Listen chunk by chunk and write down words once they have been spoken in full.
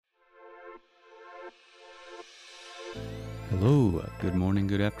Hello, good morning,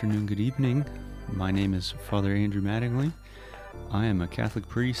 good afternoon, good evening. My name is Father Andrew Mattingly. I am a Catholic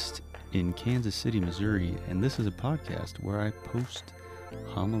priest in Kansas City, Missouri, and this is a podcast where I post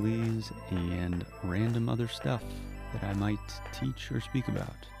homilies and random other stuff that I might teach or speak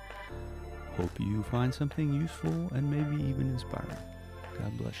about. Hope you find something useful and maybe even inspiring.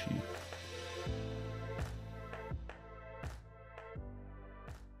 God bless you.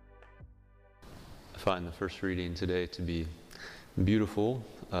 I find the first reading today to be beautiful,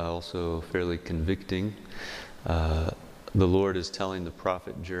 also fairly convicting. The Lord is telling the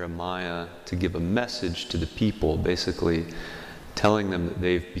prophet Jeremiah to give a message to the people, basically telling them that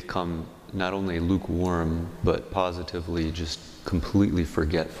they've become not only lukewarm, but positively just completely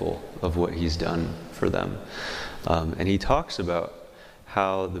forgetful of what he's done for them. And he talks about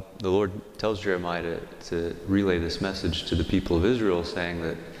how the Lord tells Jeremiah to relay this message to the people of Israel, saying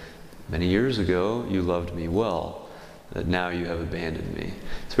that many years ago you loved me well, that now you have abandoned me.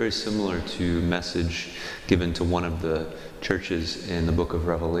 It's very similar to a message given to one of the churches in the book of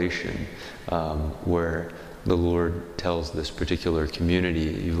Revelation, where the Lord tells this particular community,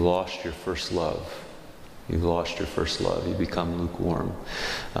 you've lost your first love. You've lost your first love. You become lukewarm.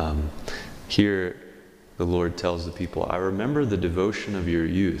 Here, the Lord tells the people, I remember the devotion of your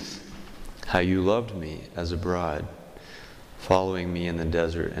youth, how you loved me as a bride, following me in the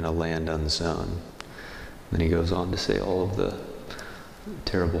desert in a land unsown. Then he goes on to say all of the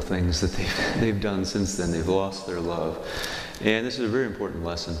terrible things that they've done since then. They've lost their love. And this is a very important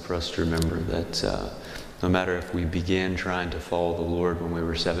lesson for us to remember, that no matter if we began trying to follow the Lord when we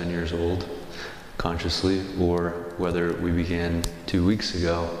were 7 years old, consciously, or whether we began 2 weeks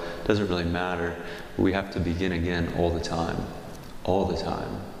ago, it doesn't really matter. We have to begin again all the time. All the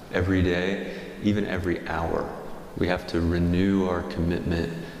time. Every day, even every hour. We have to renew our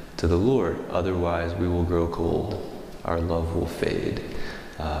commitment to the Lord. Otherwise, we will grow cold. Our love will fade.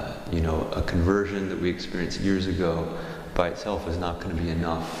 A conversion that we experienced years ago by itself is not going to be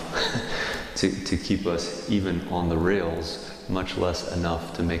enough to keep us even on the rails, much less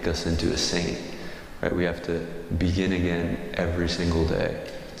enough to make us into a saint. Right? We have to begin again every single day.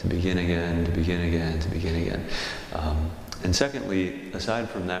 To begin again, to begin again, to begin again. And secondly, aside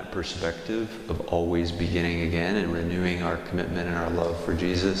from that perspective of always beginning again and renewing our commitment and our love for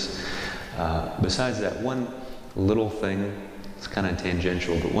Jesus, besides that, one little thing, it's kind of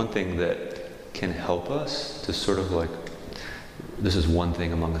tangential, but one thing that can help us to sort of this is one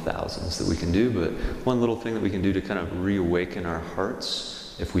thing among thousands that we can do, but one little thing that we can do to kind of reawaken our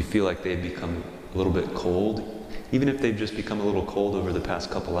hearts if we feel like they've become a little bit cold, even if they've just become a little cold over the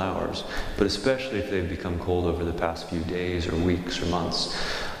past couple hours, but especially if they've become cold over the past few days or weeks or months,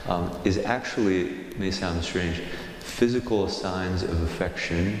 is actually, it may sound strange, physical signs of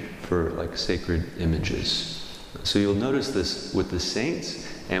affection for sacred images. So you'll notice this with the saints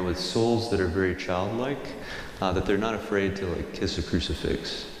and with souls that are very childlike, that they're not afraid to kiss a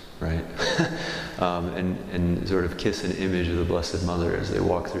crucifix, right? and sort of kiss an image of the Blessed Mother as they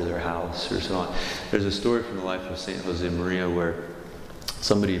walk through their house or so on. There's a story from the life of Saint Josemaria where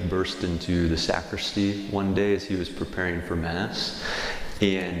somebody burst into the sacristy one day as he was preparing for Mass,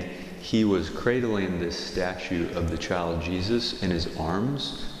 and he was cradling this statue of the child Jesus in his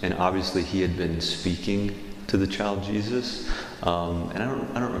arms, and obviously he had been speaking to the child Jesus, and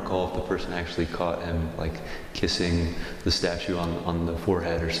I don't recall if the person actually caught him kissing the statue on the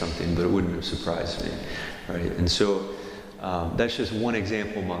forehead or something, but it wouldn't have surprised me, right? And so that's just one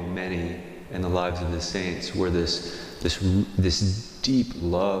example among many in the lives of the saints, where this deep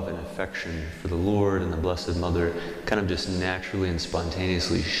love and affection for the Lord and the Blessed Mother kind of just naturally and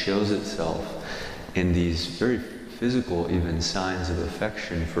spontaneously shows itself in these very physical even signs of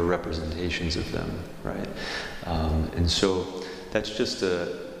affection for representations of them, right? And so that's just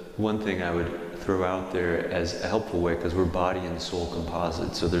one thing I would throw out there as a helpful way, because we're body and soul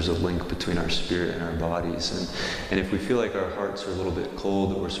composite, so there's a link between our spirit and our bodies. And if we feel like our hearts are a little bit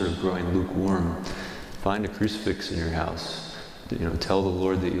cold, that we're sort of growing lukewarm, find a crucifix in your house. Tell the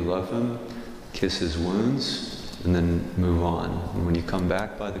Lord that you love him, kiss his wounds, and then move on. And when you come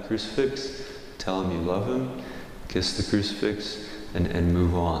back by the crucifix, tell him you love him, kiss the crucifix, and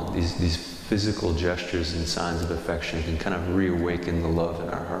move on. These physical gestures and signs of affection can kind of reawaken the love in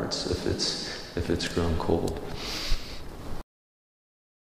our hearts if it's grown cold.